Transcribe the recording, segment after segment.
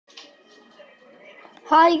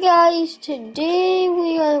Hi guys, today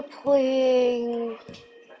we are playing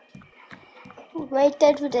Red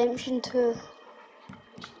Dead Redemption 2.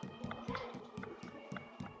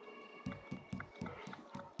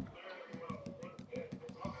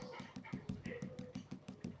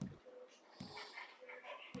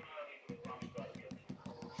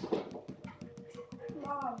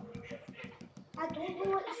 Mom, I don't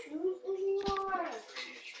know what shoes anymore.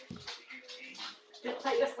 Just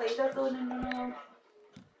take your slider down and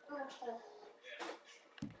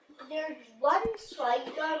There's one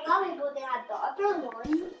slider, Mommy, but they had the other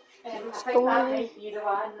one.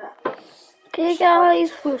 Okay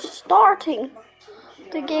guys, we're starting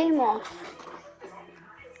the game off.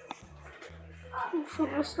 Should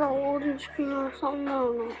I start loading screen or something? I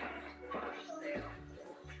don't know.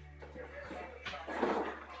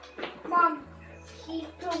 Mom, he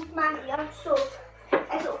broke my ear, so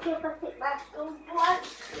it's okay if I take my stone part.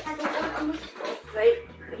 I don't want to lose it. Right,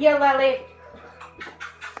 here Lily.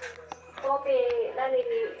 Bobby, Lily.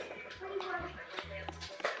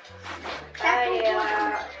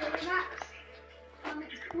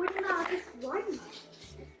 Wouldn't I just run?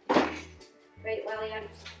 Right, Lillian.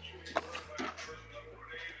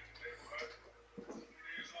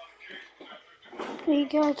 Hey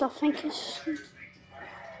guys, I think it's...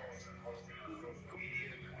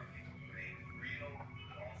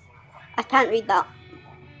 I can't read that.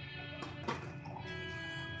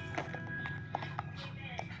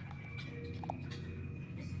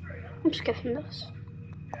 I'm skipping this.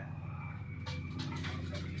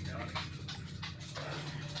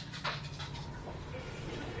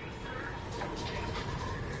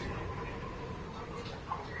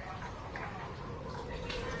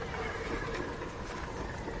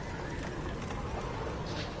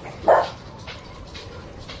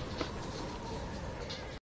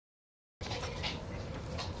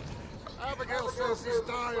 Abigail says he's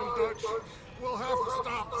dying, Dutch. We'll have to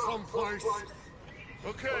stop someplace.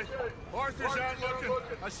 Okay, Arthur's out looking.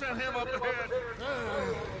 I sent him up ahead.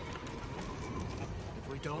 If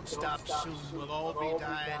we don't stop soon, we'll all be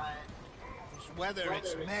dying. This weather,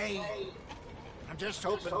 it's May. I'm just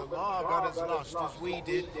hoping the law got as lost as we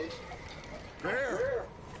did. There.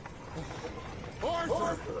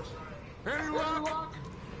 Arthur! Any luck?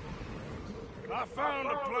 I found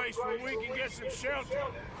a place where we can get some shelter.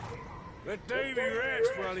 Let Davy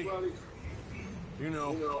rest while he... You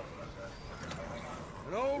know.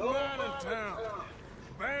 An old mining town.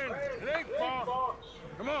 Abandoned. It ain't far.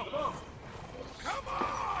 Come on. Come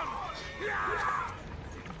on! Yeah!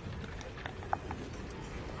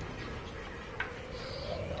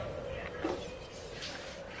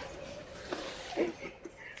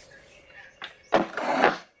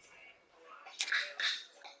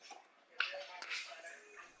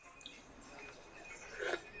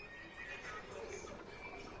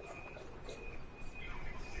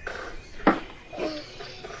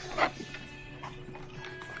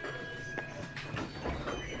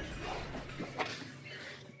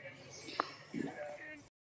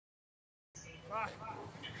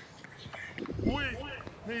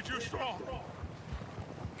 We need you strong.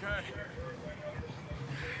 Okay.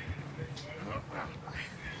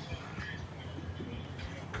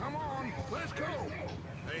 Come on, let's go.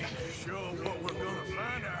 Ain't sure what we're gonna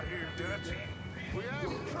find out here, Dutch. We have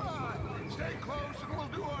to try. Stay close and we'll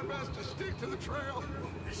do our best to stick to the trail.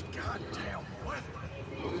 This goddamn weather.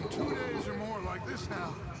 In 2 days or more like this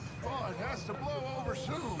now. Oh, it has to blow over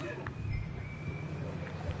soon.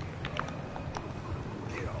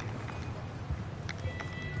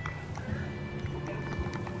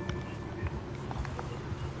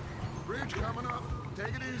 Bridge coming up.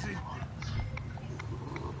 Take it easy.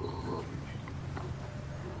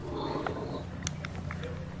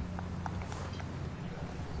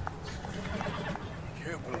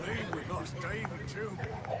 Can't believe we lost Davy, too.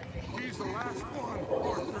 He's the last one,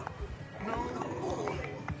 Arthur. No more.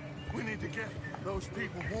 We need to get those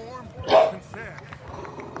people warm and fed.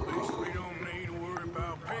 At least we don't need to worry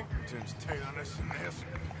about Pinkertons tailing us in this.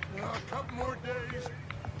 A couple more days,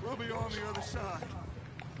 we'll be on the other side.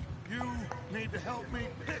 You need to help me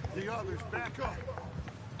pick the others back up.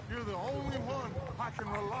 You're the only one I can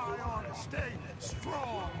rely on to stay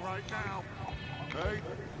strong right now. Hey,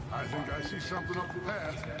 I think I see something up the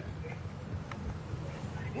path.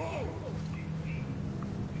 Whoa!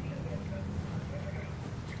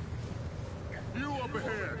 You up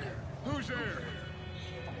ahead. Who's there?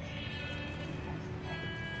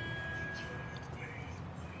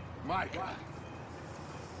 Mike.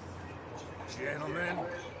 Gentlemen,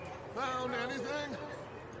 Found anything?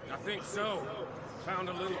 I think so. Found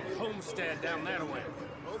a little homestead down that way.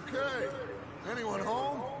 Okay. Anyone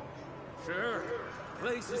home? Sure.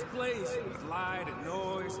 Place is blazing with light and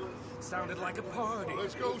noise. Sounded like a party.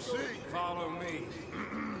 Let's go see. Follow me.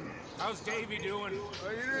 How's Davy doing? He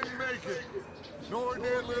didn't make it. Nor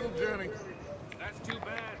did little Jenny. That's too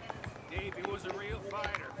bad. Davy was a real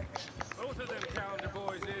fighter. Both of them Calendar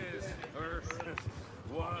boys is, or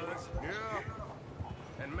was. Yeah,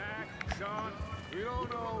 And Mac, Sean, we don't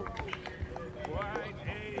know. quite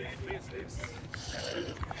a business.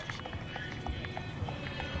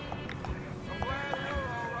 I'm glad you're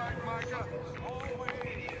all right, Micah.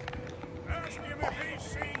 Always. Ask him if he's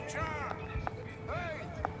seen John. Hey,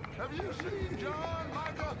 have you seen John,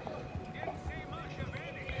 Micah? Didn't see much of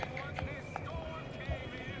anything once this storm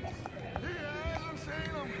came in. He hasn't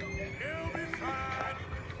seen him. He'll be fine.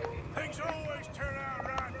 Things always turn out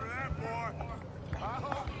right for that boy. I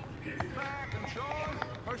hope Mac and Sean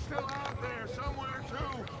are still out there somewhere,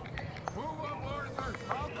 too. Move up, Arthur.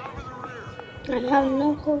 I'll cover the rear. I have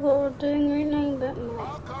no clue what we're doing right now, but no.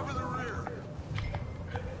 I'll cover the rear.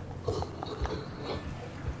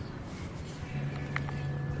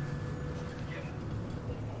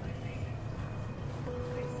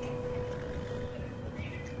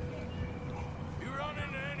 You run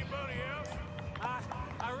into anybody else?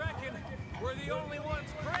 I reckon we're the only ones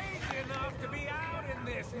crazy enough to be out in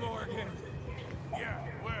this, Morgan. Yeah,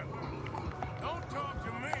 well, don't talk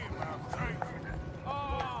to me about crazy.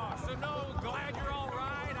 Oh, so no, glad you're all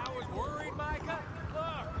right. I was worried, Micah.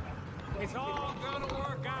 Look, it's all gonna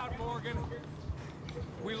work out, Morgan.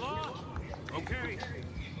 We lost? Okay,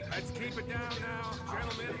 let's keep it down now,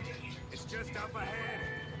 gentlemen. It's just up ahead.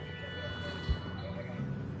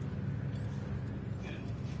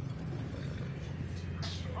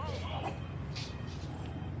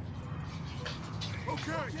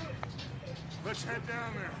 Okay, let's head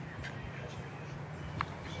down there.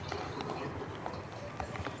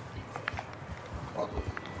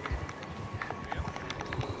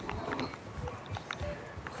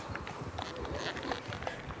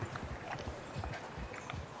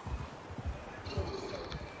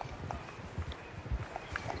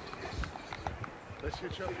 Let's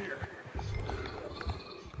hitch up here.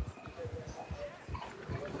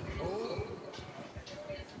 Oh,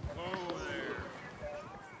 there.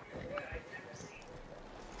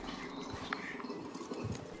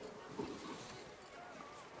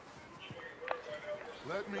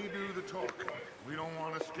 Let me do the talking. We don't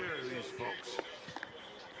want to scare these folks.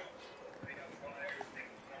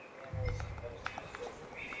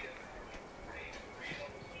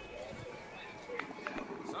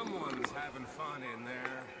 Someone's having fun in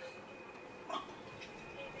there.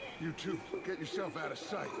 You two, get yourself out of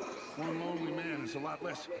sight. One lonely man is a lot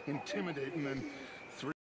less intimidating than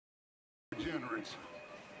three degenerates.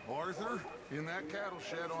 Arthur, in that cattle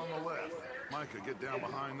shed on the left. Micah, get down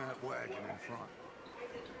behind that wagon in front.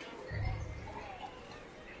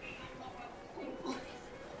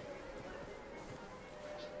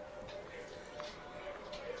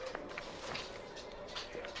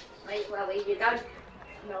 Right, well, you done?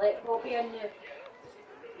 You let Poppy in you.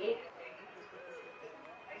 Yeah?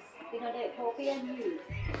 You know let Poppy in you.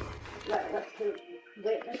 Right, let's do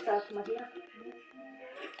wetness off my hair.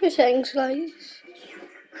 2 seconds, guys.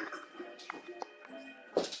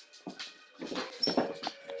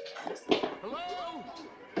 Hello?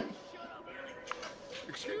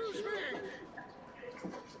 Excuse me?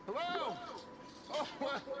 Hello? Oh,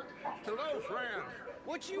 well, hello, friend.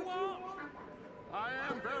 What you want? I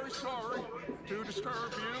am very sorry to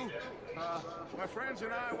disturb you. My friends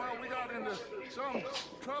and I, well, we got into some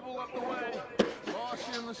trouble up the way,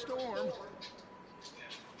 lost in the storm.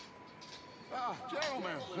 Ah,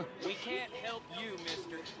 gentlemen. We can't help you,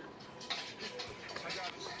 mister. I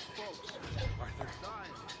got folks. Arthur.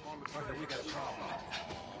 Dying on the Arthur, we got a problem.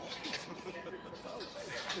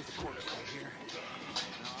 There's a corpse right here.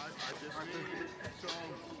 I just need some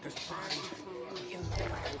There's a body in food there.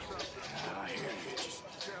 or something. I hear you. Just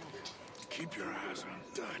Gentlemen. keep your eyes on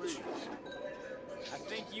Dutch. I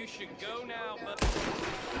think you should go now, but...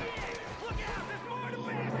 Look out! There's more to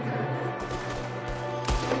this!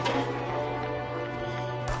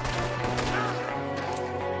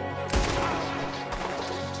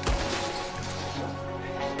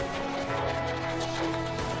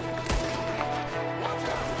 Watch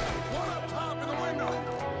out! One up top in the window!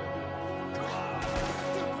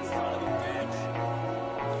 Stupid son of a bitch!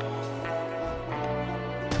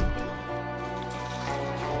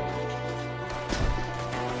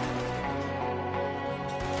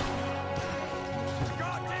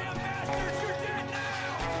 Goddamn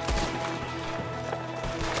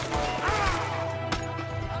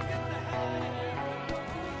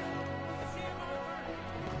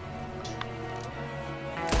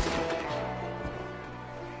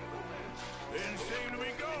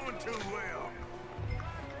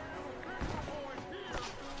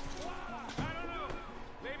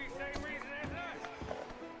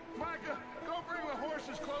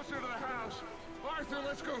to the house. Arthur,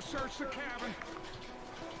 let's go search the cabin.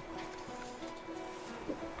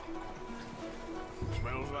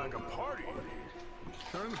 Smells like a party in here.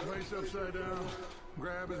 Turn the place upside down.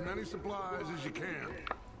 Grab as many supplies as you can.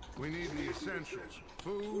 We need the essentials.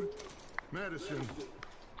 Food, medicine,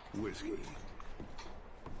 whiskey.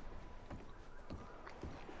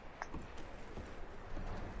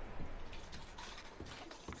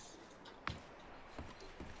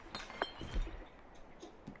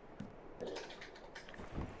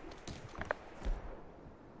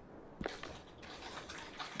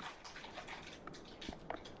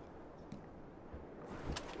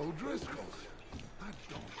 O'Driscoll's. I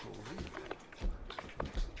don't believe it.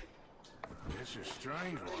 It's a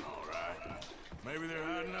strange one, all right. Maybe they're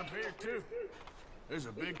hiding up here, too. There's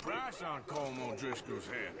a big price on Colm O'Driscoll's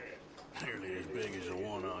head. Nearly as big as the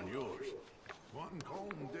one on yours. Wanting Colm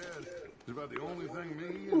dead is about the only thing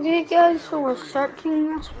me and You guys who were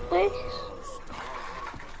searching this place?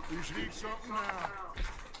 You should eat something now.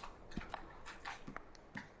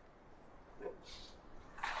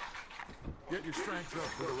 Get your strength up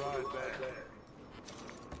for the ride back.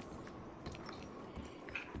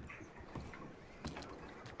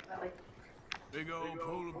 Big old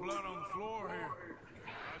pool of blood on the floor here.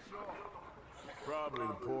 Probably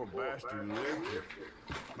the poor bastard who lived here.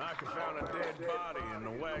 Micah found a dead body in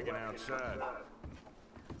the wagon outside.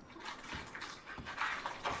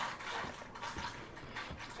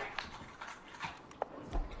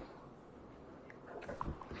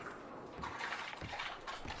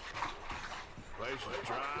 Place is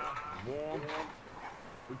dry, warm.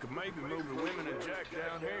 We could maybe move the women and Jack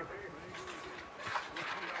down here.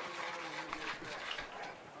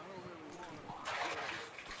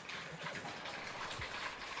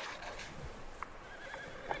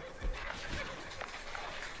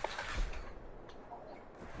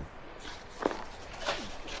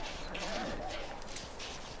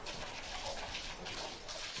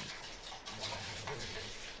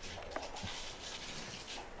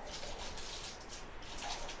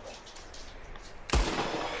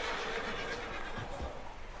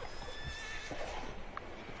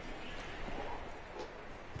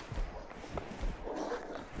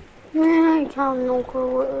 Man, I have no clue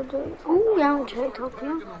what to do. Oh, yeah, I'll check up Back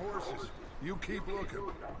here. in the horses. You keep looking.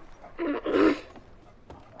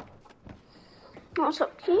 What's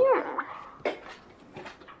up here? Grab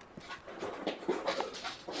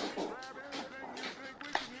anything you think we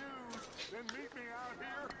can use, then meet me out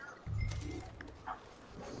here.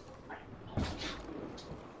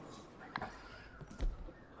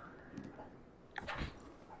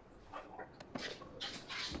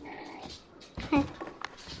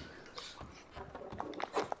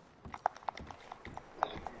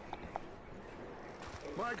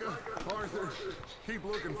 Micah, Arthur, keep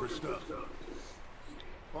looking for stuff.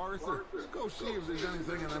 Arthur, go see if there's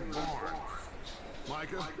anything in that barn.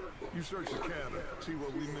 Micah, you search the cabin, see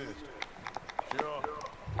what we missed. Sure.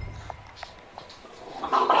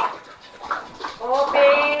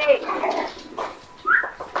 Kobe!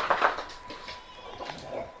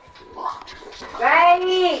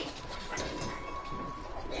 Right!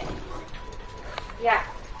 Yeah.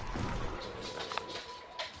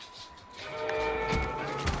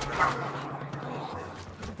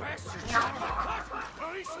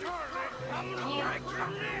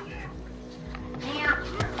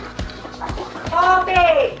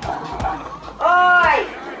 Kobe! Oi!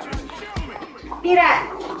 Mira!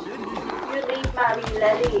 You leave my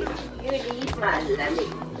lady. You leave my lady.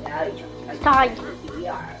 Die.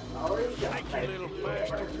 Yeah. Oh, You little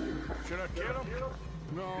bastard. Should I kill him?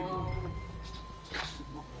 No.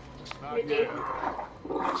 You did.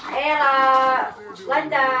 Ella!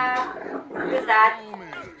 Linda! Who's that?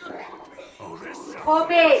 Oh, this son.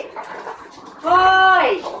 Kobe!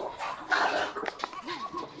 Oi!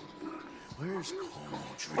 Where's Colm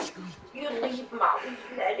O'Driscoll? You leave my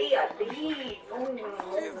lady alone.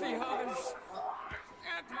 Give the others.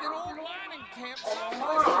 At the old mining camp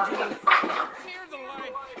someplace near the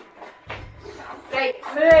lake. Hey,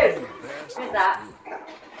 move! Who's that?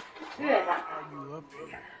 Who is that? Are you up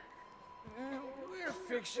here? We're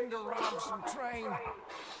fixing to rob some train.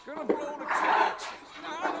 Gonna blow the tracks. I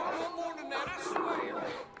don't know more than that, I swear.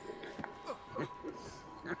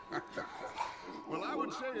 Well, I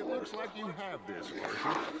would say it looks like you have this,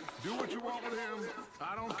 Arthur. Do what you want with him.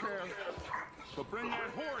 I don't care. But bring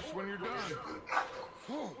that horse when you're done.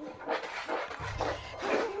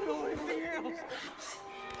 No anything else.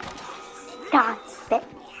 That's it.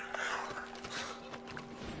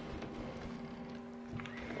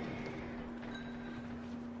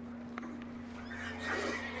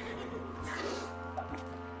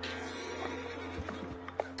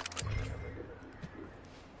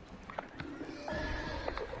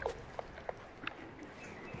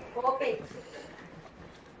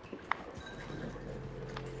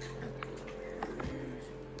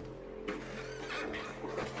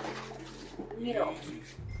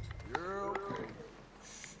 easy. You're okay.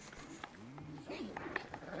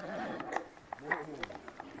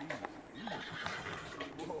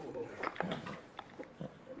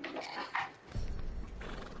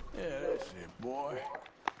 Yeah, that's it, boy.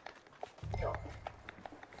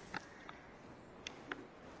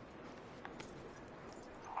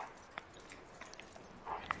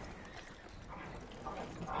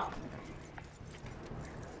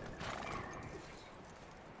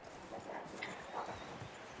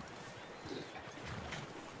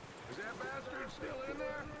 Is that bastard still in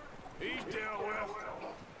there? He's dealt with.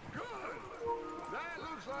 Good. That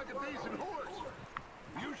looks like a decent horse.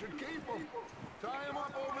 You should keep him. Tie him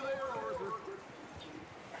up over there, Arthur.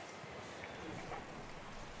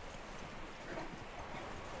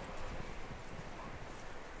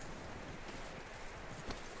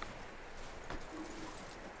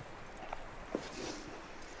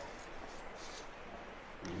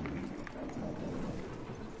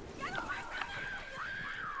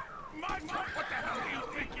 Mike, what the hell do you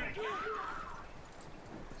think you're doing?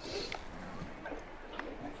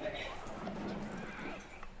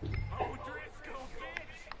 O'Driscoll,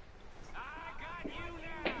 bitch! I got you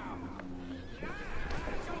now!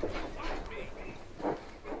 Don't you fight me!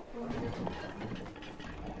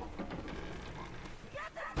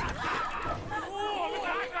 Oh, I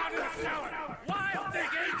got in the cellar! Wild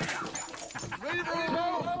thing, ain't you? Leave her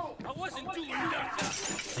alone! I wasn't doing nothing.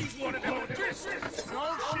 She's one of them O'Driscolls. No,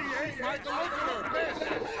 she ain't. Michael, look at her. Miss.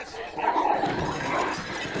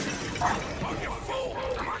 Oh, you fool!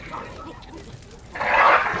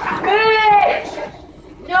 Bitch!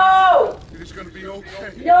 No! It's gonna be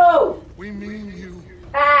okay. No! We mean you.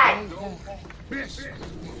 Hey! Hold on. Miss.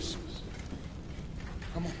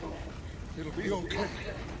 Come on. It'll be okay.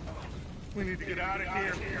 We need to get out of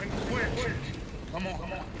here and quick. Come on.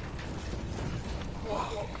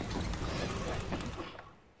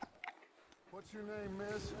 What's your name,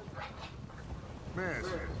 miss? Miss.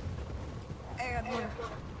 Adler.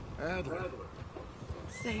 Adler.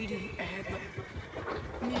 Sadie Adler.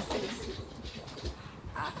 Mrs.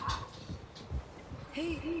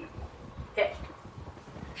 He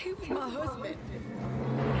was my husband.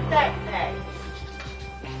 That name.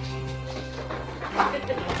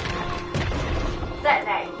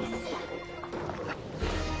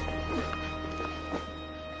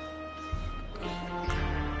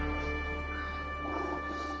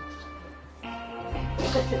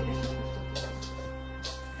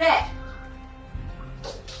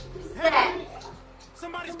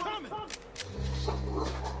 Somebody's coming!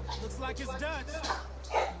 Looks like it's Dutch.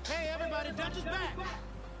 Hey, everybody, Dutch is back!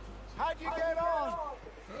 How'd you get on?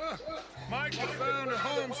 Michael found a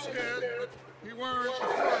homestead, but he weren't the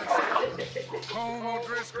first. Home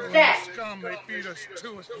O'Driscoll and the scum, they beat us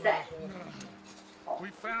to it. We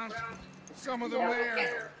found some of them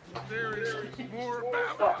there. There is more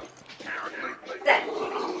about it.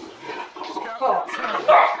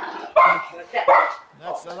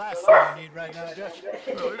 That's the last thing we need right now, Dutch.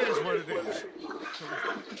 Well, it is what it is.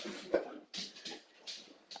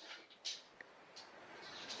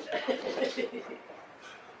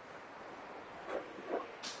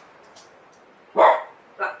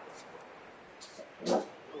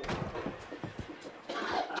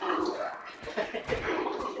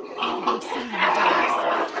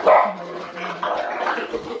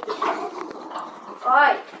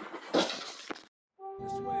 Right.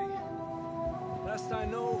 This way. Last I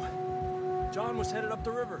know, John was headed up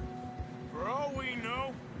the river. For all we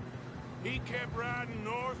know, he kept riding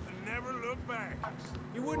north and never looked back.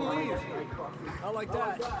 He wouldn't leave. Not like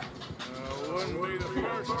that. Wouldn't be the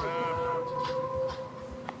first time.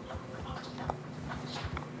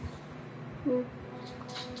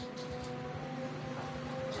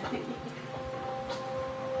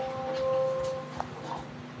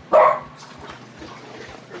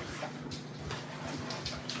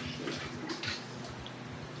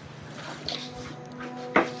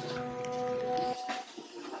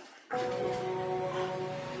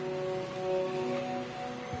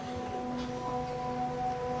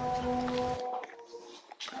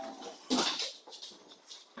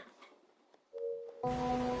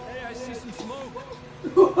 Hey, I see some smoke.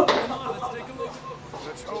 Come on, let's take a look.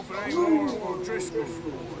 Let's hope it ain't more O'Driscoll's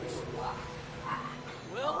boys.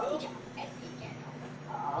 Well,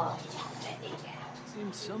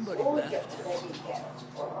 seems somebody left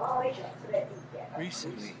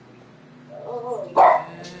recently.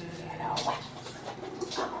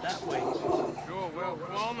 That way. Sure, well,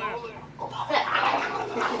 come on now.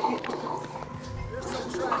 There's some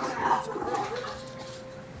tracks.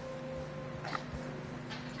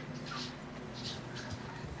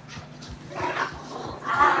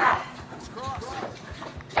 Let's cross.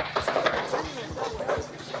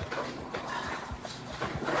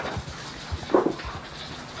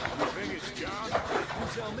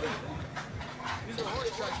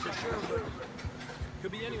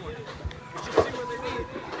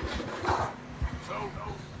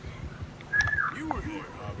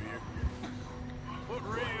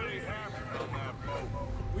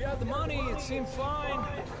 seemed fine.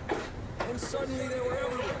 And suddenly they were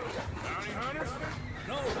everywhere. Bounty hunters?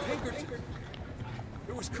 No, Pinkerton.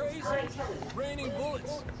 It was crazy. Raining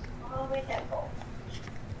bullets.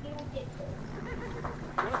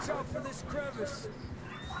 Watch out for this crevice.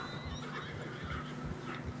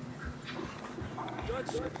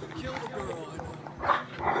 Dutch killed a girl in a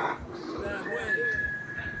bad way.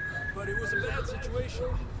 But it was a bad situation.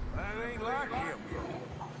 That ain't like him.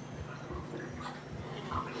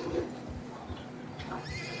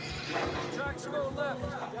 Tracks go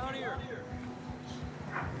left, down here.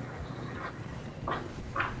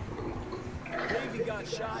 Davey got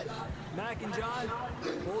shot. Mac and John,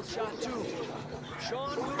 both shot too. Sean,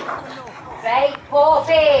 we don't even know. Right,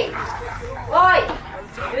 Poppy! Oi!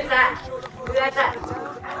 Who's that? Who is that?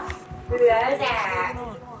 Who is that?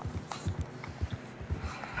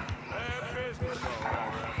 Bad business, all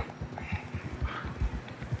right.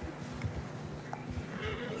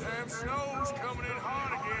 Damn snow's coming in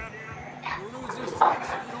hard again. We'll lose this track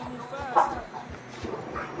so we don't move fast.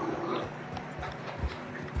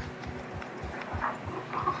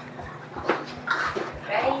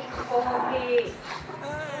 Right, Poppy!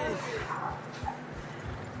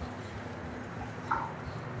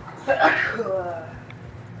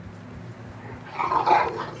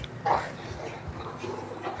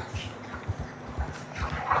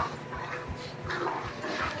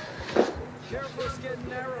 Careful, it's getting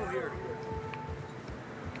narrow here.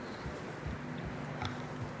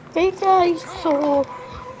 These guys are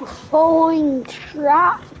following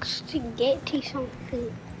tracks to get to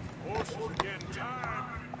something. Horses are getting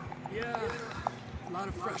tired. Yeah, a lot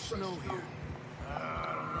of fresh snow here. I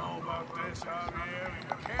don't know about this, Javier.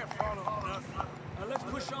 You can't follow nothing. Let's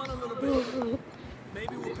push on a little bit.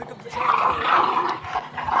 Maybe we'll pick up the trail.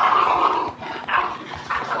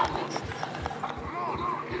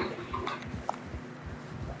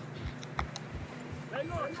 Hey,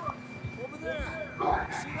 look! Over there!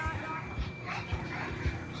 See that?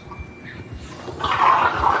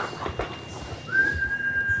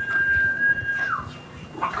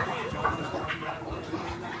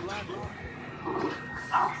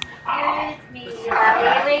 Excuse me,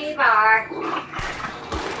 lovely bar.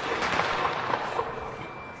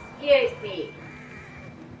 Excuse me.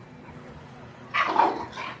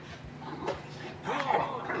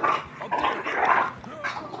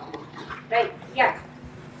 Right, here.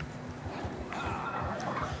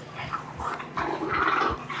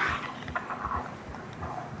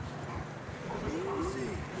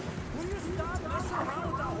 Will you stop messing around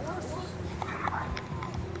with the horse?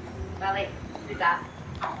 Lily, do that.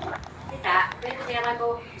 Do that. Where did Ella go?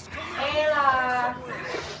 Ella! I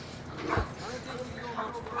don't think we can go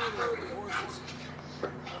much further with the horses.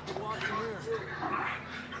 Have to walk from here.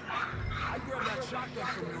 I grabbed that shotgun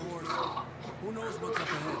from your horse. Who knows what's up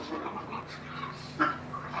ahead?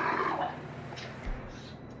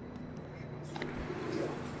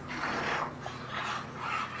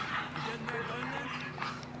 You getting that gun then?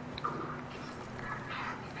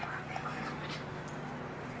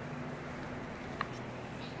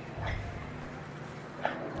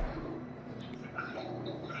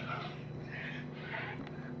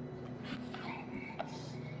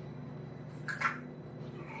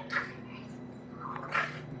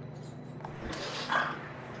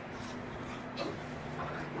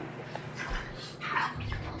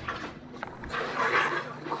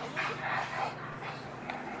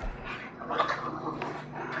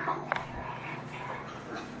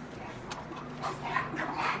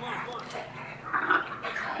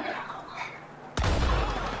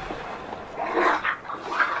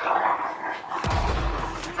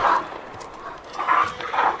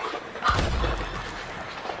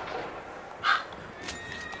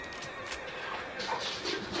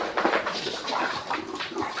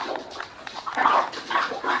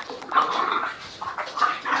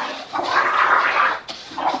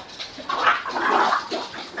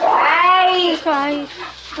 Guys,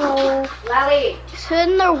 so Lily!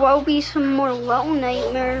 soon there will be some more Little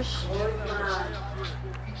Nightmares.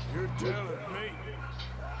 You're telling me.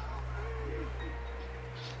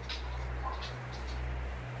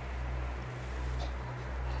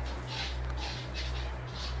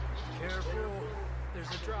 Careful. There's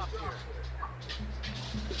a drop here.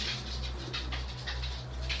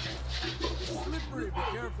 It's slippery. Be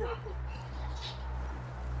careful.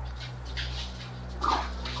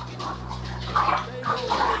 Stay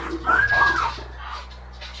low.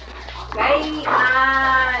 Right,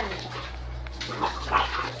 man!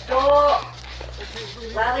 Stop!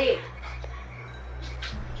 Lily!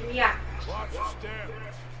 Come here. Watch your step.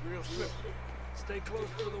 It's real slippery. Stay close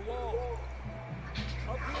to the wall.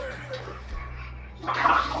 Up here. Gap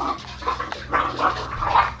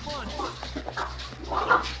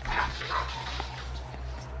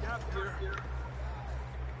here.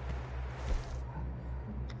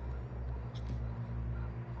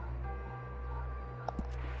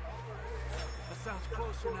 That sounds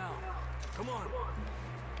closer now. Come on.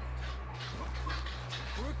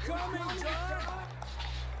 We're coming, John!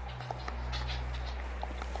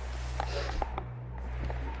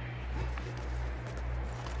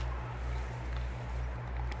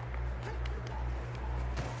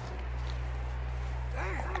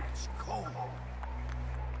 Damn, it's cold.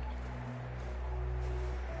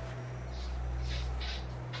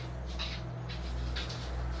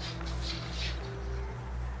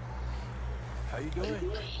 How you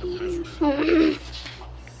doing?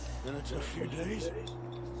 Been a tough few days.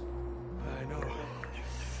 I know.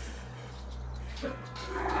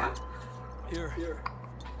 Here.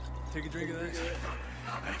 Take a drink of this.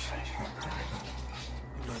 Thanks.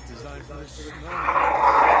 Not designed for this snow.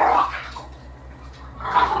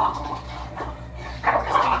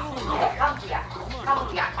 Come here. Come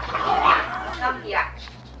here. Come here.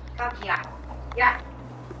 Come here. Yeah.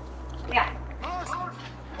 Yeah.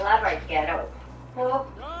 Collaborate, ghetto. Oh.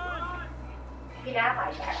 Get out my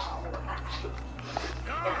ghetto.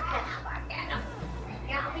 Get out my ghetto.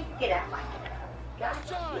 Get out my ghetto.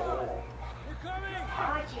 John! We're coming!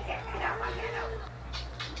 Oh, you get out my ghetto.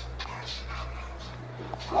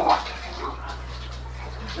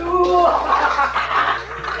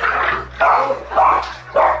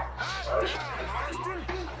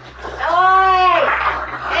 Oi!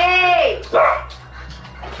 Hey!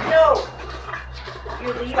 No! You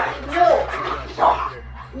leave us. No!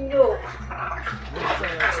 No!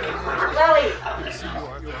 Lily!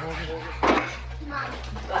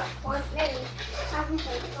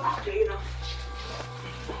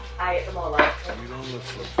 I ate them all up. You don't look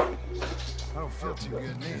so. I don't feel too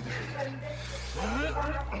good neither.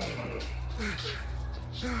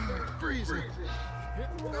 Freezing.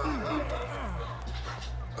 Don't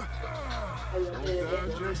die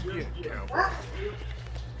just yet, cowboy.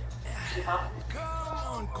 Come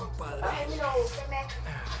on, compadre. I know,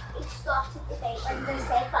 it started the day when they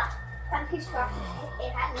said that. Thank you, started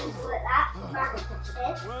it happened like that.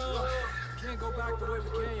 Well, can't go back the way we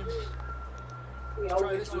came. We Try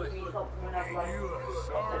always this way. do something whenever You are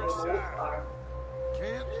sorry, sir.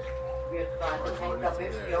 Can't. we're trying to hang up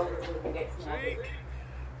if we always do the next one. See?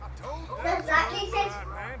 I told you. Does that make sense? I'm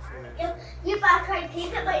man for this. You better try and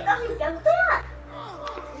keep it, but it doesn't go for that.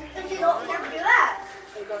 Because you don't have to do that.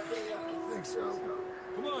 I think so.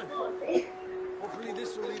 Come on. Hopefully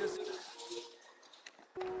this will lead us.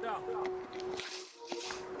 Now.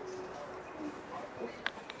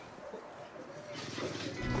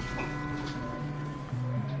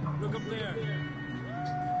 Look up there.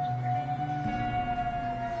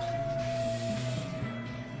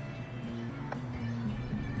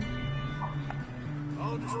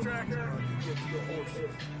 I'll distract you while you get to the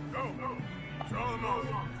horses. Go! Draw them off.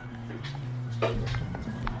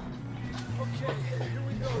 Okay, here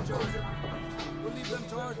we go, John. We'll leave them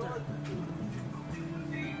to Arthur.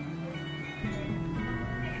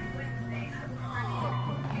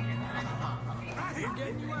 We're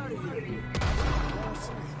getting you out of here.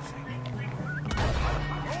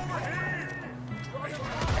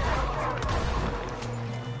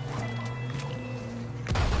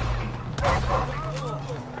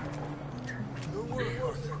 Good work,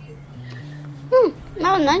 Arthur.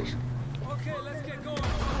 That was nice. Okay, let's get going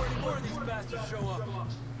before any more of these bastards show up.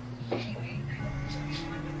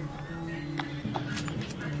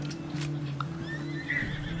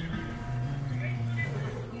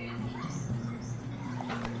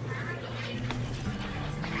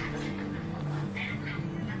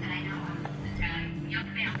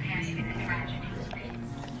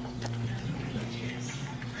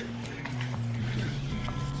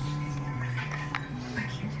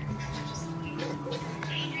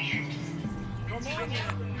 Come on,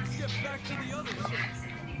 man. Let's get back to the others.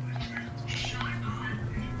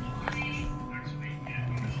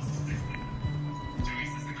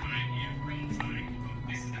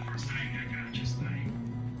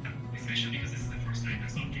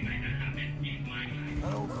 I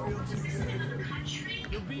don't feel too good.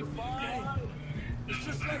 You'll be fine. It's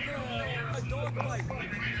just like a dog bite.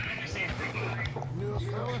 New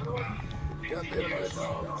fella? Got bit by a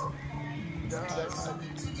dog. Died.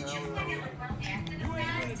 You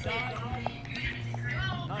ain't gonna die.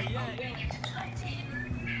 Not yet.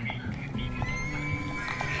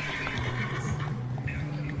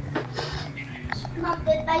 Mum,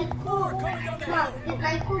 did Michael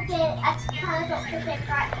get a can of Dr.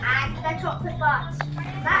 Pepper and a chocolate bar?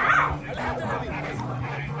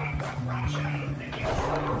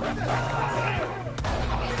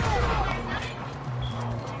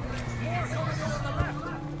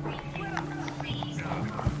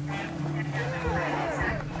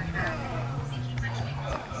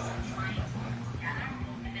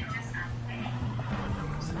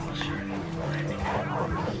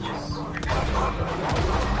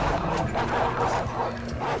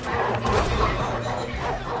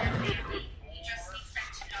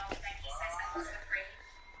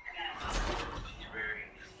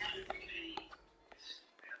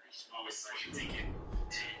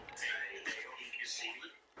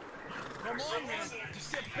 Come on, man.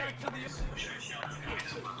 Just get back to the...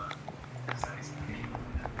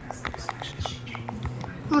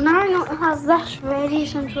 Well, now I don't have this ready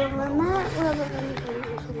since we've been there.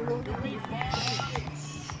 You'll be fine.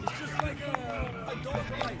 It's just like a dog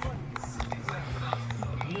bite.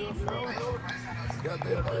 Little fella got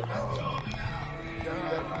bit by a dog.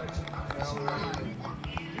 Died. Now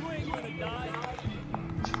You ain't gonna die.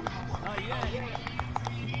 Not yet.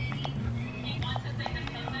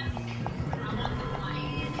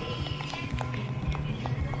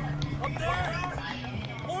 Up there!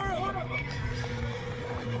 More of them!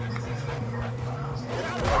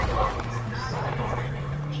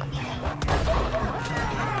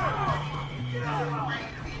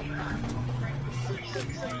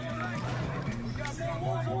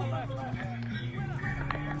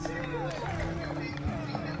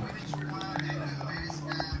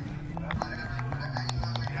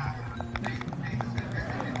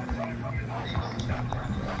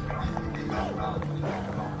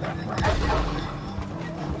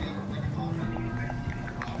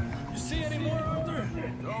 You see any more, Arthur?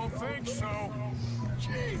 Don't think so.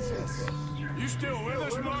 Jesus. You still with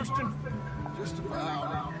us, Marston? Just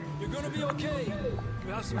about. You're gonna be okay.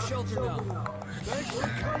 We have some shelter now. Thanks for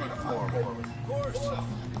coming for me. Of course.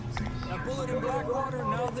 That bullet in Blackwater,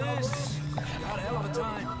 now this. Got a hell of a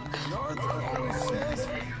time. Arthur always says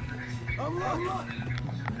I'm lucky.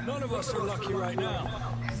 None of us are lucky right now.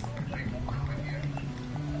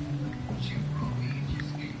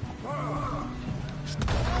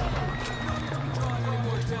 Drawing any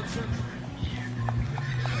more attention.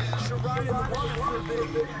 Should ride in the water for a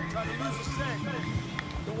bit. Try to lose a scent.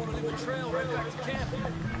 Don't want to leave a trail right back to camp.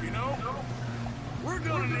 You know, we're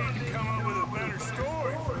gonna need to come up with a better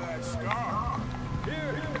story for that scar.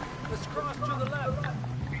 Here, let's cross to the left.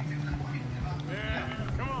 Yeah,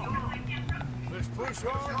 come on. Let's push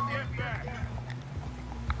hard and get back.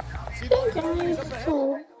 See Hey those buildings up guys, ahead?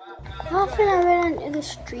 so half an hour into the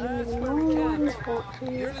stream, That's no where we one's camped.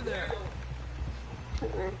 watching Nearly it. there.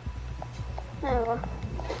 There we go.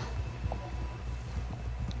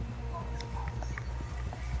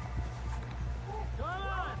 Come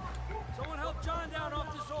on! Someone help John down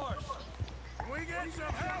off this horse. Can we get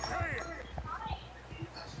some help here?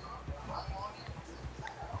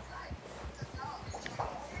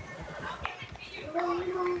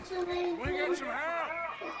 Can we get some help?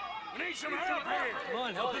 We need some help here. Come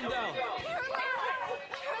on, help him down.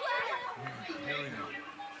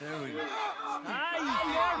 There we go. Ay,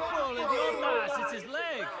 careful, idiotas, it's his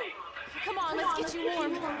leg. Come on, let's get you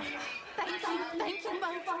warm. Thank you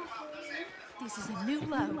both. This is a new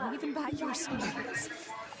low, even by your standards.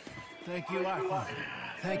 Thank you, Arthur.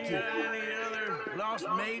 Thank you. Any other lost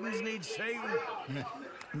maidens need saving?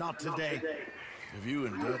 Not today. Have you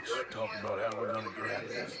and Dutch talked about how we're gonna get out of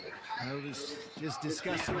this? I was just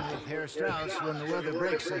discussing with Herr Strauss when the weather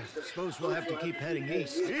breaks. I suppose we'll have to keep heading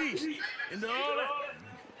east. East? Into all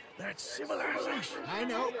that civilization? I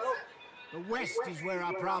know. The west is where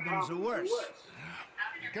our problems are worse.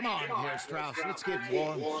 Come on, Herr Strauss, let's get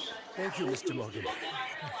warm. Thank you, Mr. Morgan.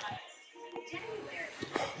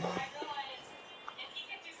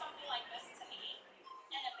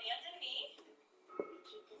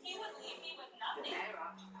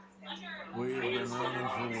 We've been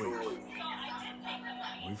running for weeks.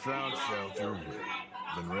 We found shelter,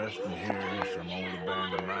 been resting here in some old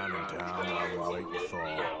abandoned mining town while we wait to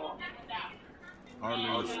thaw.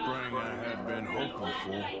 Hardly the spring I had been hoping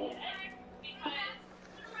for.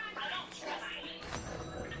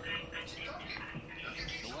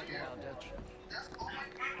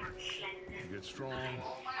 We get strong,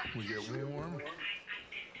 we get warm,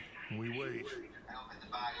 and we wait.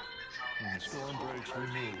 When the storm breaks, we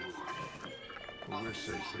move. But we're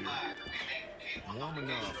safe here. Warm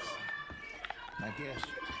enough, I guess.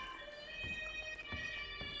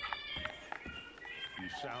 You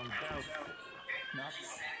sound doubtful. Not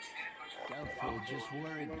doubtful, just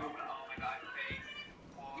worried.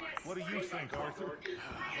 What do you think, Arthur?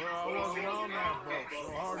 Well, I wasn't on that boat,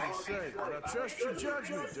 so hard to say. But I trust your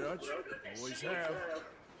judgment, Dutch. Always have.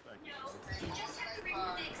 Thank you,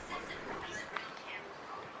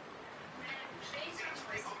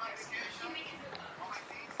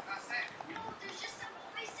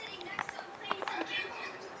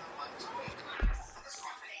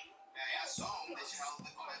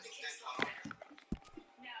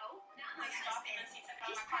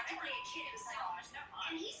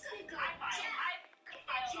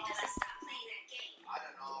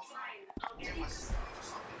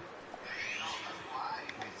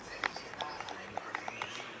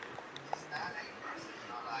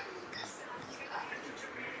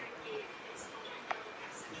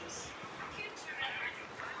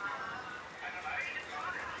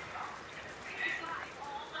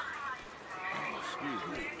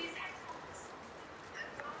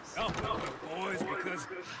 Oh, boys, because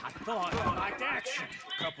I thought you liked action.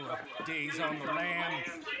 A couple of days on the land,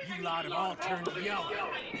 you lot have all turned yellow.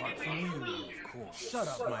 Apart from you, of course. Shut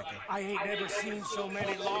up, Micah. I ain't never seen so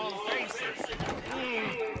many long faces.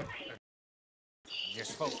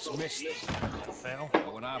 Guess folks miss me. I fell,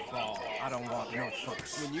 but when I fall, I don't want no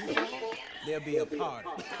fuss. When you fall, there'll be a party.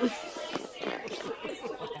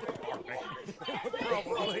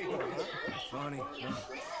 Probably. Funny, huh?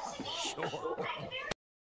 Sure.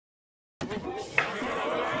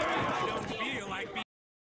 I don't feel like being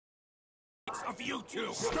of you two.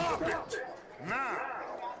 Stop it! Now!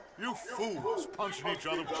 You fools punching each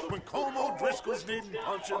other when Colm O'Driscoll's needing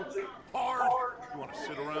punching hard. You want to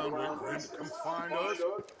sit around waiting for him to come find us?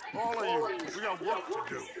 All of you, we got work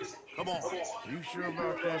to do. Come on. You sure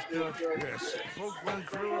about this, Dutch? Yes. Folks went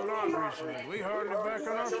through a lot recently. We hardly back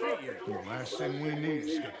on our feet yet. The last thing we need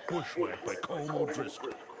is to get bushwhacked by Colm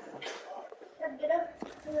O'Driscoll.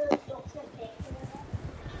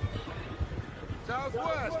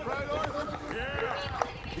 Southwest, right, Arthur? Yeah.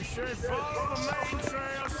 You should follow the main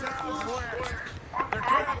trail southwest. They're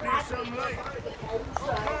camped near some lake.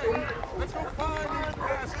 Okay, let's go find these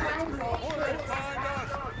bastards before they find us.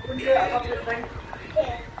 And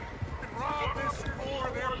rob this store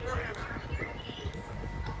of their planet.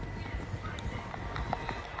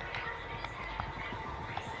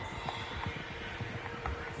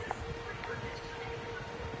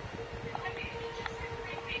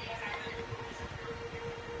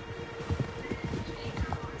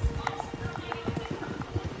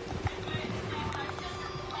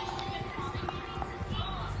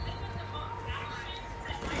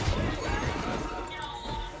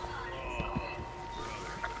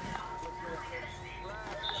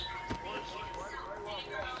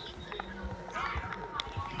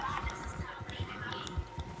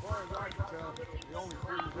 The only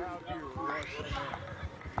fools out here are us and them.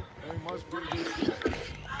 They must be this way.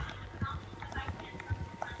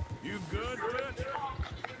 You good, Dutch?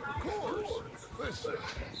 Of course. Listen,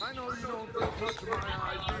 I know you don't think much of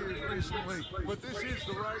my ideas recently, but this is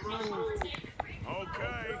the right move.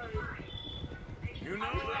 Okay. You know I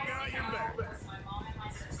got your back.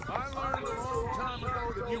 I learned a long time ago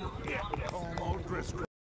that you hit Colm O'Driscoll.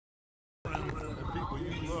 And the people you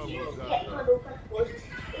love was out there.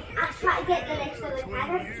 I try to get the next one.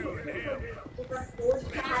 Between you and him, we put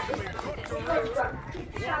to rest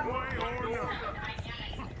one way or another.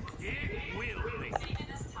 It will be.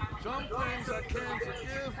 Some things I can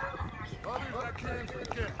forgive, others I can't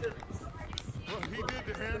forget. What he did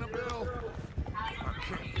to Annabelle, I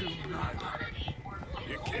can't do neither.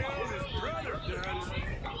 You killed his brother, Dutch.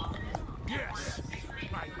 Yes,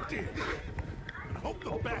 I did. And hope the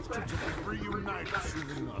bastards will be reunited soon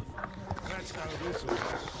enough. That's how this will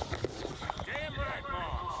happen. Damn right,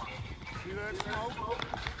 boss. See that smoke?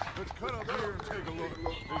 Let's cut up here and take a look.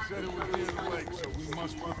 They said it was near the lake, so we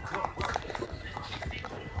must look close.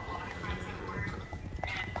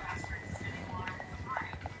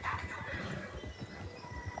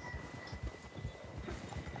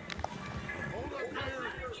 Hold up here.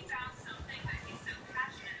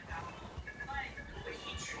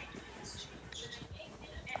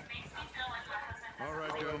 All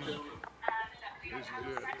right, gentlemen. This is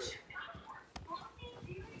it.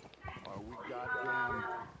 Are we goddamn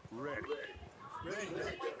ready? Ready?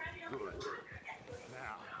 Good.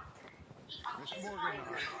 Now, Miss Morgan and I,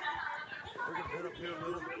 we're gonna head up here a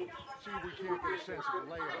little, see if we can't get a sense of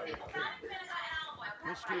the layout of the camp.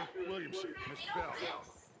 Mr. Williamson, Miss Bell,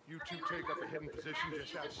 you two take up a hidden position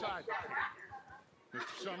just outside the camp.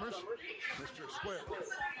 Mr. Summers, Mr. Escuero,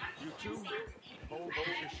 you two hold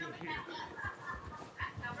position here.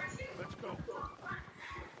 Let's go.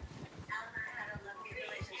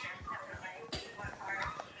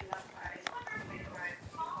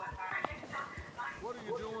 What are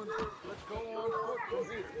you doing?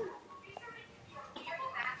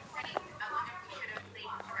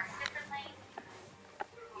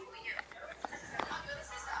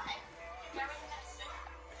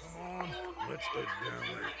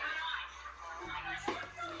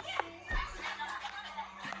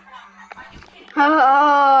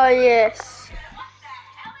 Oh, yes.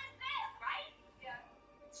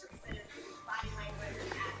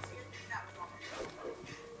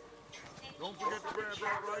 Don't forget to grab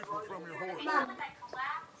that rifle from your horse. Mum.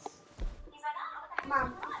 Mum.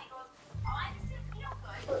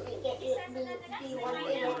 Do you want to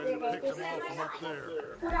Pick them off from up there.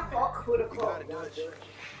 Who'd have You got it, Dutch.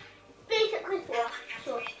 Basically, four.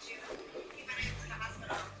 Sure.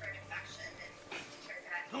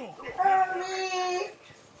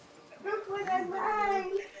 Look where they're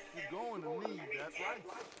lying. You're going to need that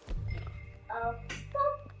rifle. Oh.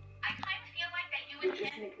 I kind of feel like that you and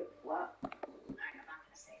him. I'm not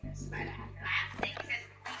gonna say this, but I have to say because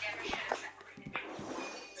we never should have separated.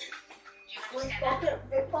 Do you understand that?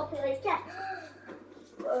 They populate that.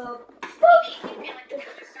 You feel like there are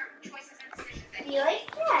certain choices and decisions that You like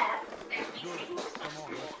that? that we Good. take. Come on,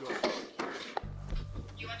 let's go.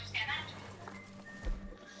 Do you understand that?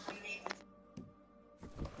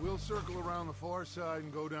 We'll circle around the far side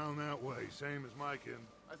and go down that way, same as Mike and...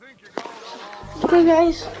 I think you're going along. Okay,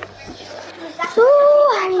 guys. So,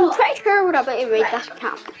 I'm pretty sure we're about to raid this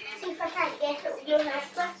camp. See if I can't get it with your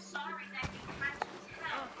necklace.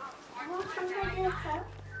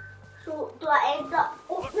 So, do I end up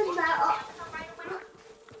opening that up?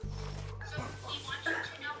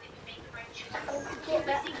 Get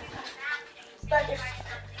that. But it's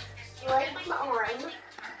like my arm.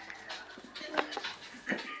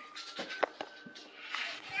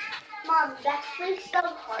 Mom, that's really so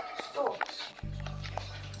hard. Stop.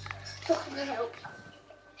 Took me help.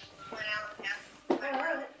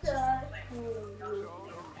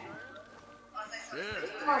 Yeah,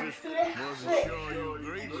 Mom, just should wasn't sure you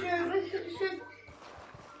agreed with me.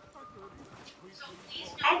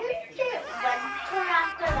 I didn't do it until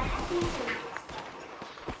after the season.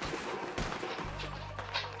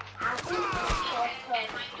 I didn't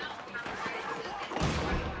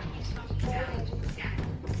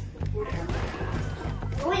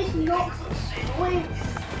no, it's not.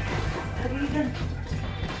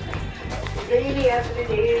 Really, every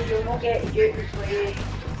day you'll not get to do it this way.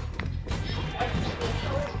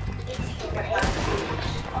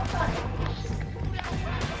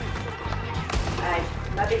 Aye,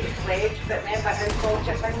 maybe it's sledge, but remember how cold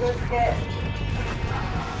your fingers get.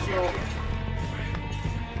 So.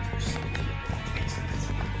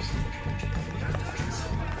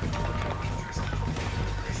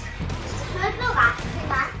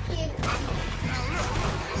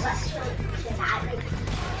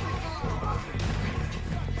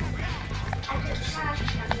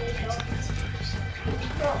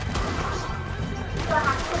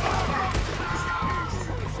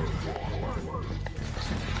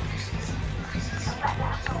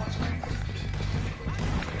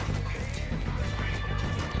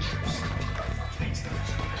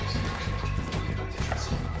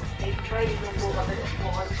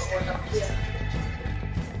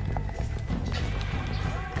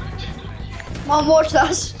 Mom, watch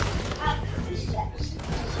this.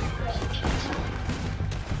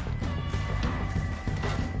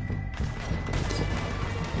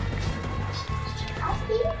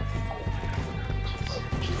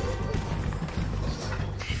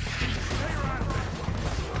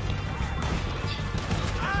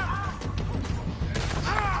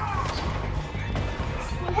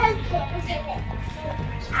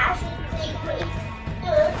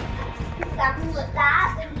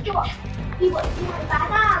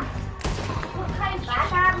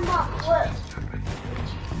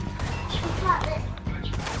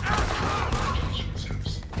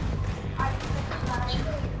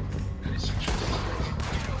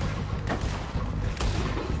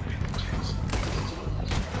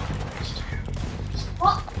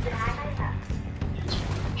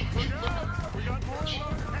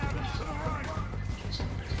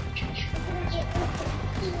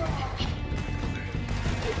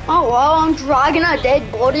 Oh wow, I'm dragging a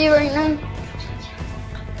dead body right now.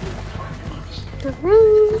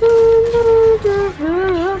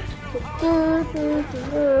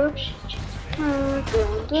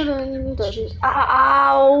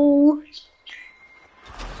 Ow!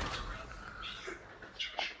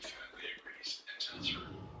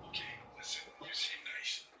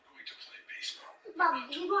 Mum,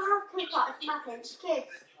 do you know how to play part of Muppets, kids?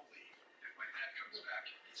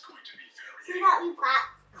 See that we black,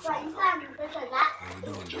 right in front of us like that? How you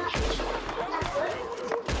doing, Josh?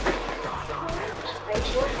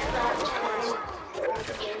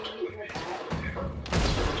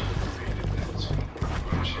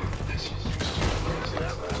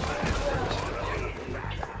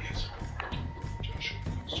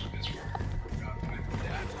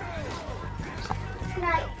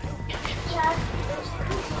 Like, yeah,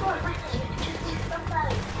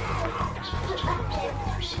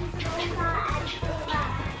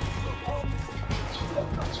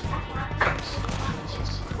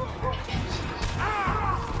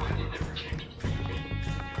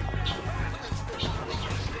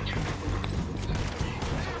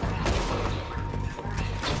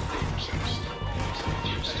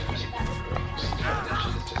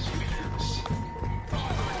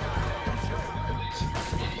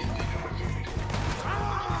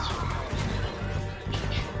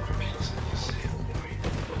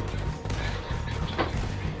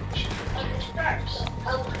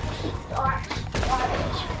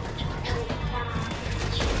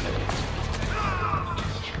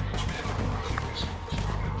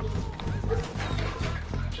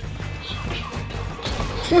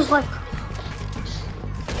 She's like,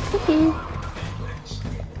 okay.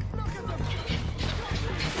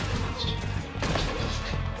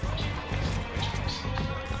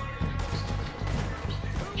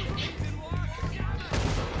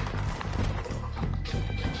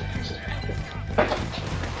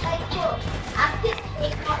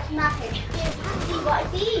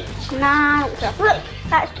 Nah, look,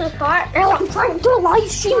 that's too far. Oh, I'm trying to do a live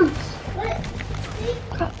stream.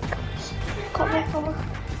 Come.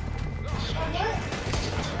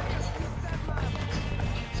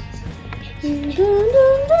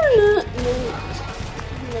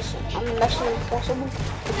 Mission Impossible.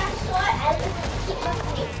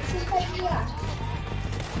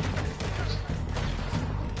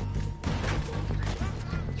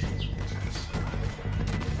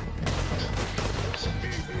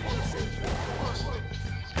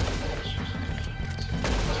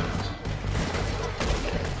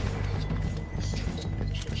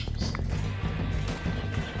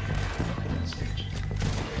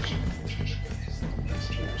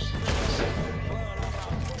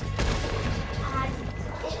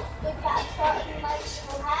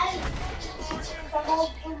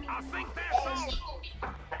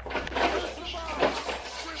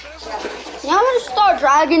 Yeah, I'm gonna start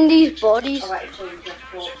dragging these bodies.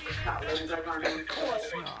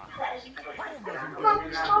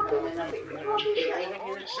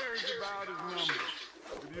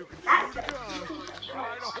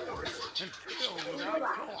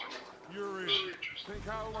 You're in. Think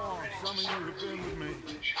how long some of you have been with me.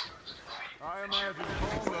 I imagine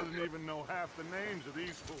Paul doesn't even know half the names of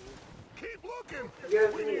these fools. Keep looking!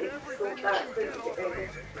 We need everything we can get off of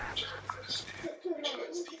these bastards.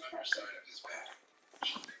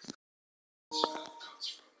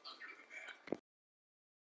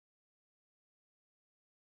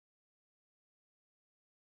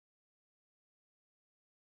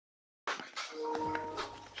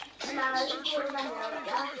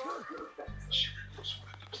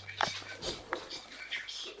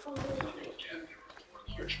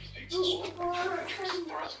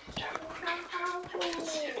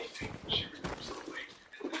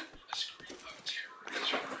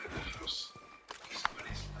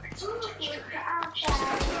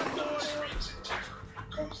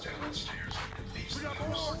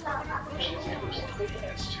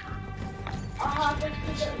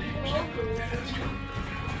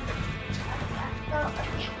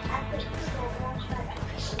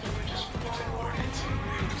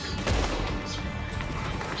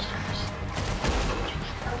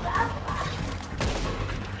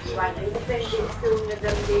 Và những cái tên địa phương người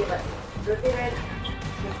dân đi vậy rồi đi lên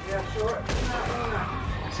được số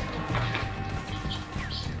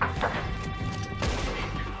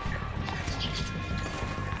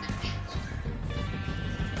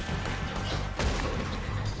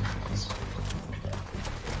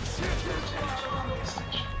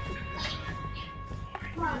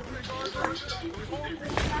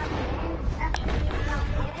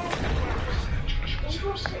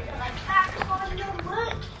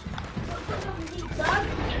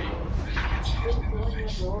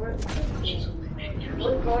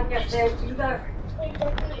con nhập đề chúng ta.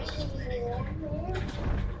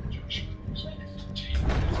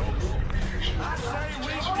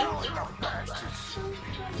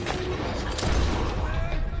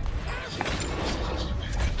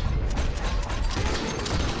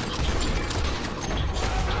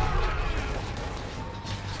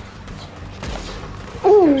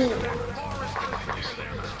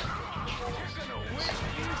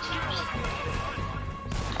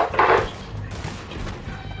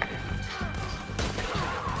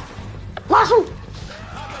 Lasso!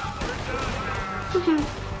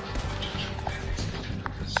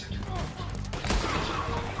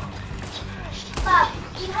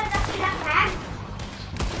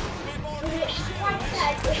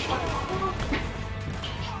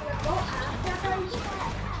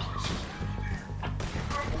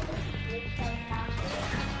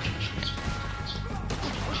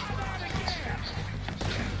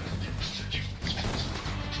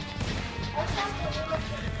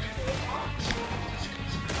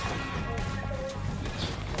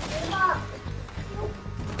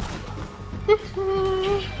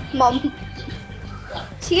 Mum.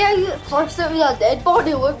 See how at first it was a dead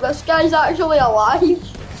body, look, this guy's actually alive.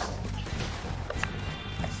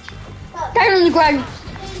 Down on the ground.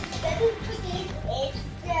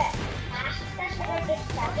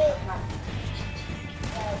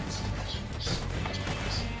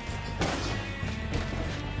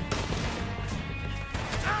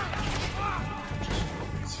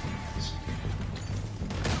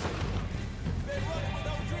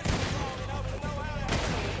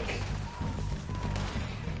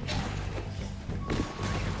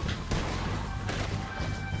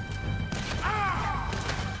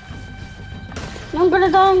 I'm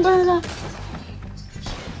gonna die.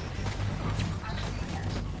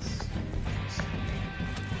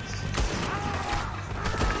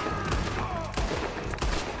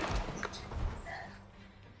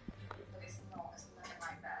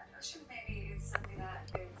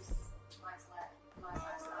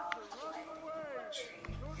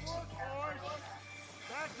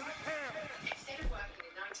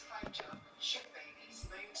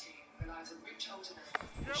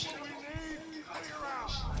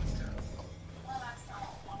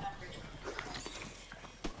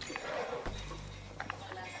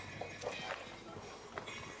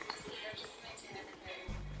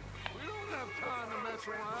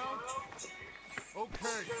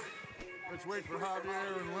 Okay, let's wait for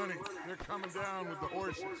Javier and Lenny. They're coming down with the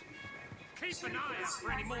horses. Keep an eye out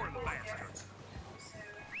for any more of the bastards.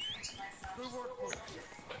 Good work, boys.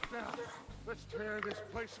 Now, let's tear this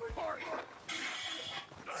place apart.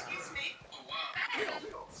 Excuse me.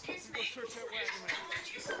 Excuse me. Go search that wagon man.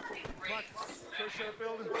 Mike, search that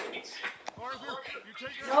building. Arthur, you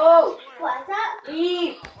take your... No! What's that?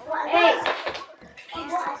 Leave! What's Hey! that?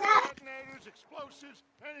 What's that? Detonators, explosives,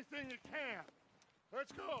 anything you can.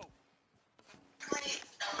 Let's go. Please,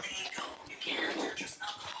 illegal. You can't purchase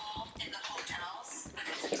alcohol in the hotels.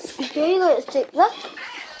 Okay, let's take that.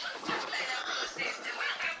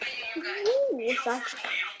 Ooh, what's that?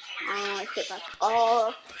 Let's take that.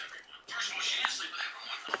 Oh.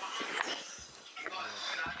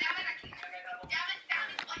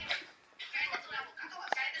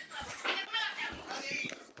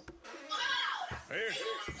 Here.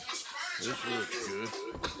 This looks good.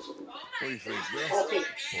 What do you think, Bill? Okay.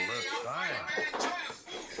 Well, that's fine.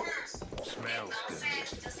 Smells good.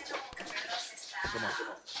 Come on.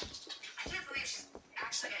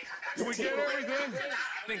 Did we get everything?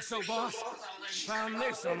 Think so, boss? Found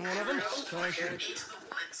this on one of them. Thank you.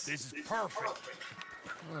 This is perfect.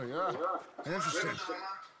 Oh, yeah. Interesting.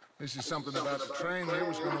 This is something about the train they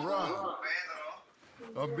was gonna rob.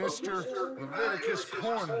 Of Mr. Leviticus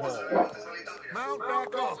Cornball. Mount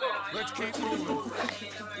back up. Let's keep moving. All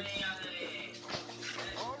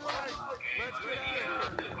right, let's get out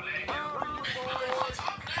of here. How are you boys?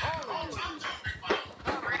 All of you.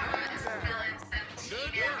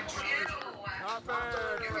 Good work, fellas. Not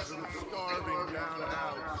bad for some starving down and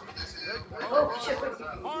out. Oh, shit.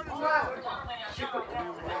 Hard as hell. We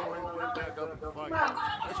were always right back up and fight.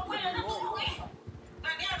 That's pretty cool.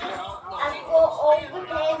 I've got all the cables.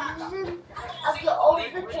 I've got all the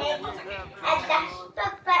cables. And that's the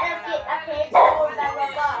benefit of it for the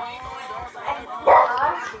robot. And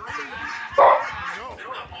Mom,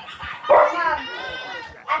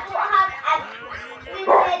 I don't have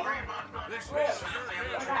everything.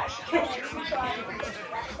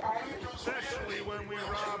 Especially when we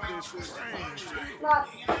rob this train. Mom,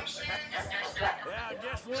 Yeah, I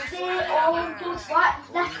guess we'll they all just watch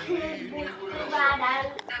the cable ran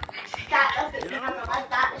out. That doesn't happen like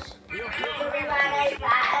that. We ran out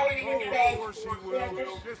that and Of course he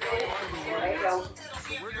will. Just like I will.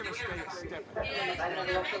 We're gonna stay a step ahead.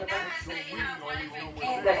 So we always know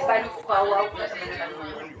where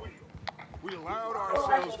we allowed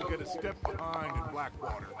ourselves to get a step behind in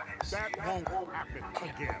Blackwater. That won't happen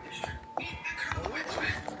again.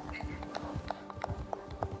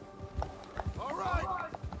 All right,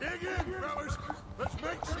 dig in, fellas. Let's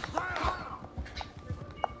make some ground.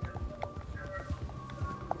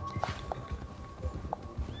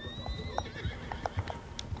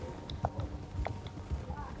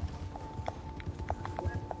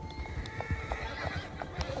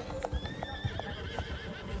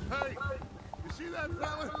 Hey, you see that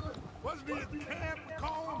fella? Wasn't he at the camp,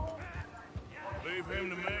 Colin? leave him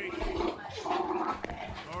to me.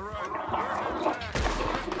 All right, where's that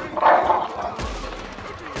tax?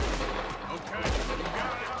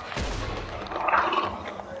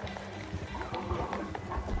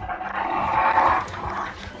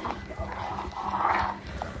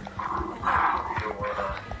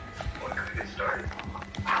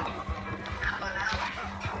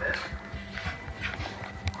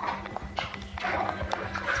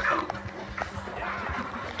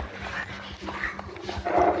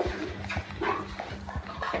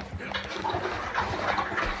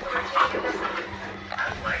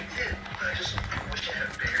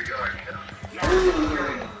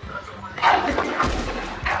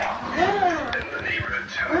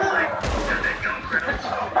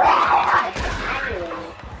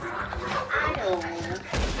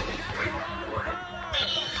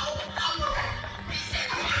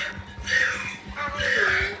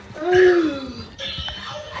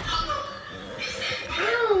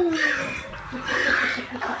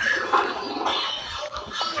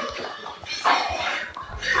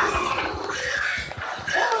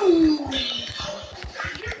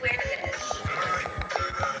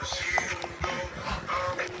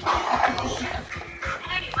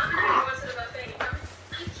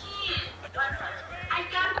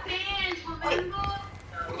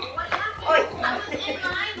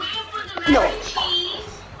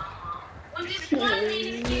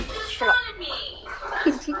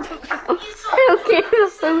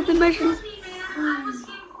 So the mission. And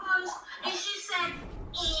she said,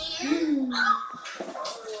 and?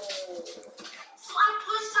 So I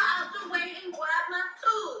pushed her out the way and grabbed my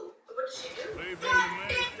food. What did she do?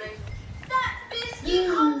 That biscuit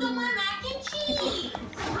comes on my mac and cheese.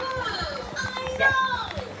 I know.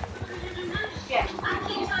 Yeah. I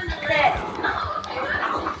keep trying to Sit. Oh, okay.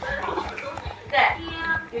 Sit.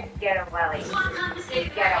 Yeah. Good girl, Willie. So I'm not the Good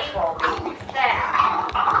girl, Paul. Sit.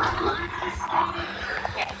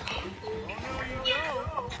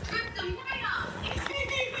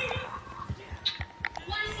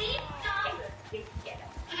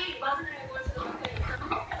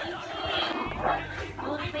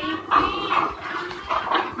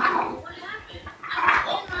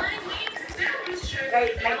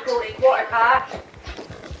 Right, Michael, water car.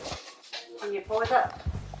 Can you pause it?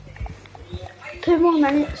 2 more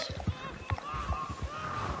minutes.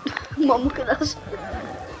 Mum, look at this.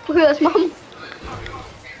 Look at this, Mum.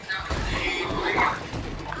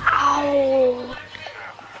 Ow.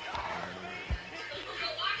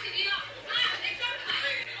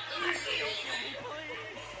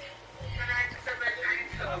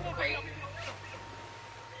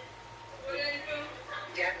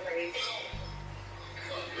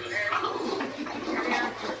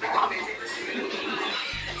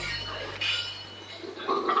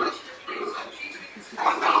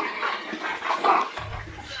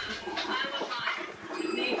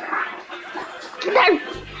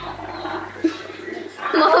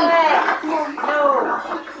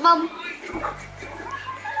 Mum.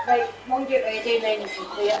 Right, won't get ready, then you can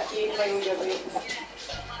play it again while you're waiting.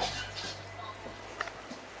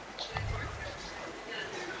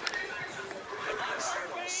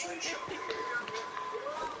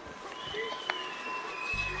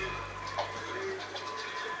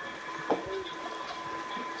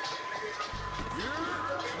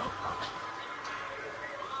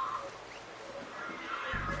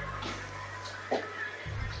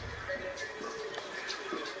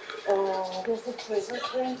 Oh, there's the prison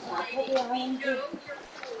train back behind you.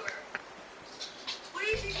 What do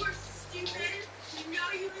you think we're stupid? You know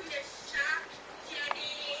you can get shot,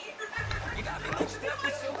 Jenny. You got me mixed up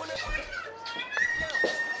with someone else.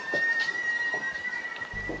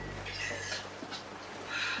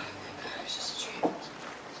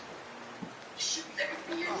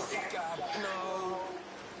 Oh, God, no.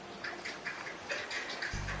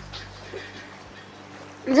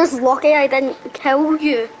 I'm just lucky I didn't kill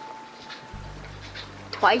you.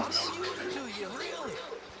 Twice.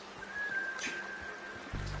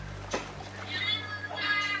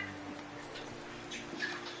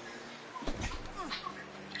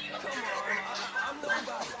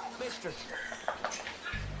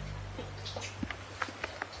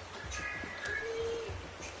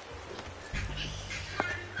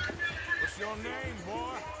 What's your name,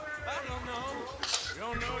 boy? I don't know. You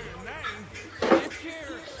don't know your name? It's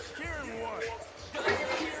Kieran. Kieran what?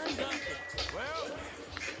 Kieran Duncan. Well,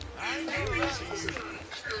 I ain't gonna lie to you.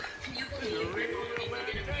 It's a real bad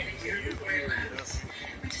day for you, Kieran Duffy.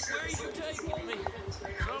 Where you taking me?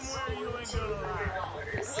 Somewhere you ain't gonna lie.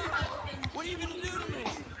 What are you gonna do to me?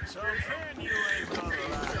 Something you ain't gonna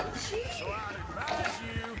lie. So I'd advise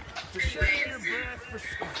you to save your breath for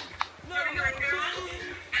school. No,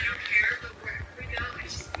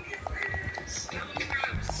 please.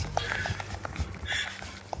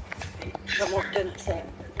 I walked in set.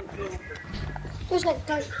 Who's that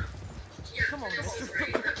guy? Come on, mister.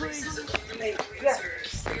 Please. Right, yeah.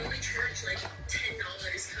 They only charge like $10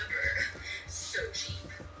 cover. So cheap.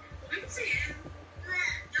 We can say it.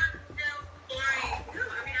 No, boring. No, I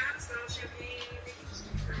mean, I have a small champagne.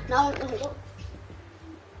 No.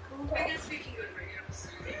 I guess we can go to my house.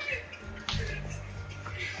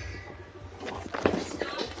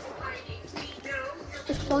 Stop fighting me. No.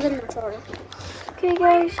 Just plug in the charger. Okay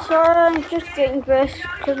guys, sorry I'm just getting dressed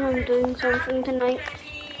because I'm doing something tonight.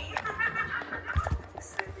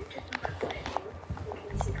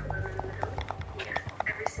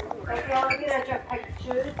 Okay, I'll get your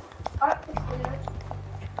picture.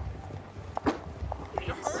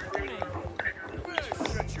 You're hurting me. You better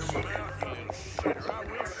shut your mouth, you little shitter. I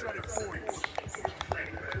will shut it for you.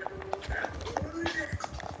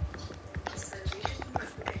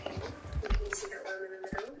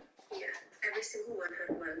 Every single one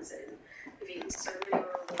had worms in. We've eaten so many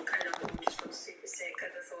horrible kind of we just got super sick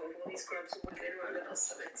at the thought of all these grubs wiggling around in our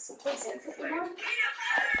stomachs.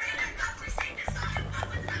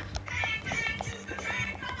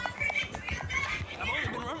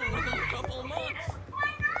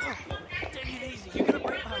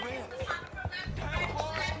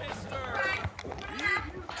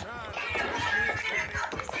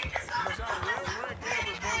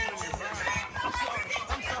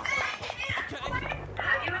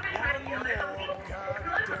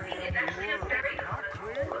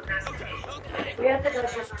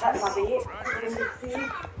 It's right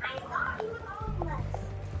there. I thought you were homeless.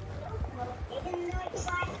 Even though it's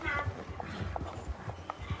like now.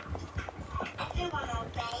 Everyone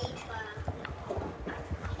obeyed her.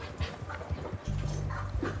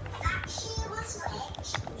 That she was rich,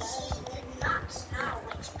 she did not know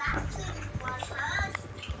which bathroom was hers.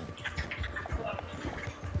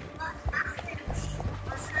 What bathroom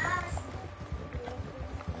was hers?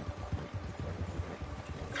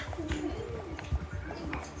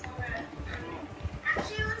 That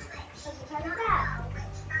she was rich, she did not know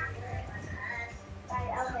which bathroom was hers.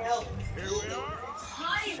 Here we are.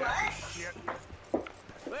 Hollywood. Shit.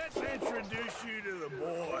 Let's introduce you to the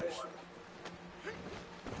boys.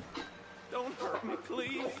 Don't hurt me,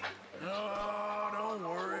 please. No, don't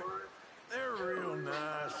worry. They're real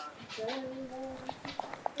nice. You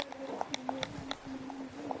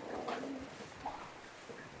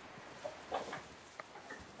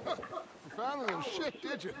found a little shit,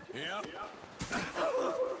 did you? Yep.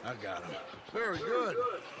 I got him. Very good.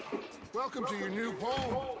 Welcome to your new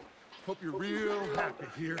home. Hope you're real happy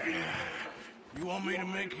here. You want me to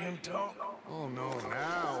make him talk? Oh, no,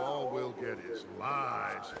 now all we'll get is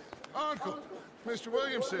lies. Uncle, Mr.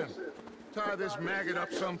 Williamson, tie this maggot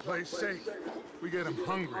up someplace safe. We get him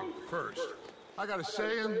hungry first. I got a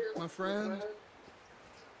saying, my friend.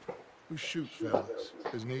 We shoot fellas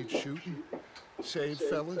as need shooting, save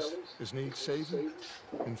fellas as need saving,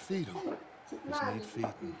 and feed them as need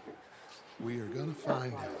feeding. We are gonna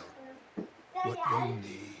find out what you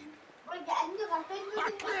need.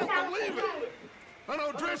 I can't believe it! An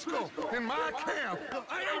O'Driscoll in my camp!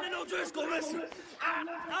 I ain't an O'Driscoll, listen!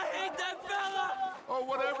 I hate that fella! Oh,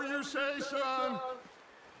 whatever you say, son.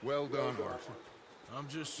 Well done, Arthur. I'm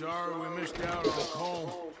just sorry we missed out on home.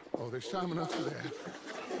 Oh, there's time enough for that.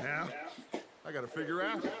 Now, I gotta figure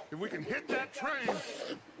out if we can hit that train.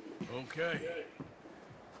 Okay.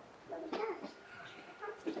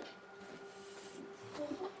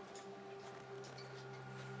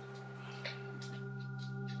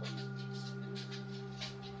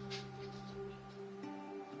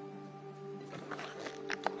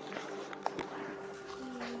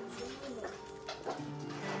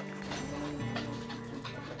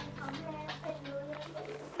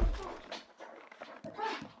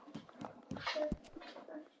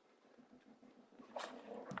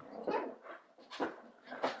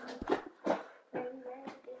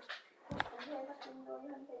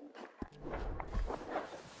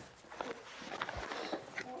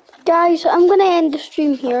 Guys, I'm gonna end the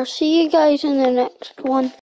stream here. See you guys in the next one.